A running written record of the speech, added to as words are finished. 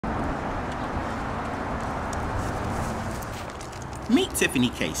Meet Tiffany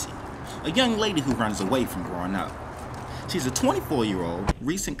Casey, a young lady who runs away from growing up. She's a 24-year-old,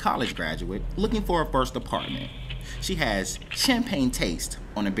 recent college graduate looking for her first apartment. She has champagne taste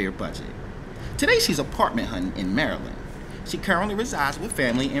on a beer budget. Today she's apartment hunting in Maryland. She currently resides with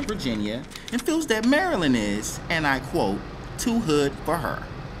family in Virginia and feels that Maryland is, and I quote, too hood for her.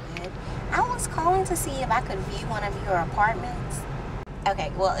 I was calling to see if I could view one of your apartments.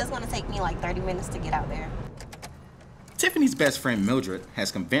 Okay, well, it's gonna take me like 30 minutes to get out there. Tiffany's best friend Mildred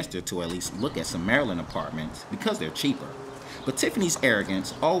has convinced her to at least look at some Maryland apartments because they're cheaper. But Tiffany's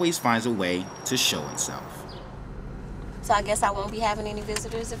arrogance always finds a way to show itself. So I guess I won't be having any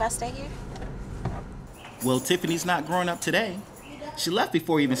visitors if I stay here? Well, Tiffany's not growing up today. She left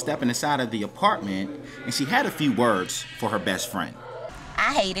before even stepping inside of the apartment, and she had a few words for her best friend.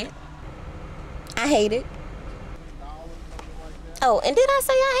 I hate it. I hate it. Oh, and did I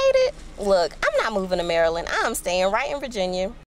say I hate it? Look, I'm not moving to Maryland. I'm staying right in Virginia.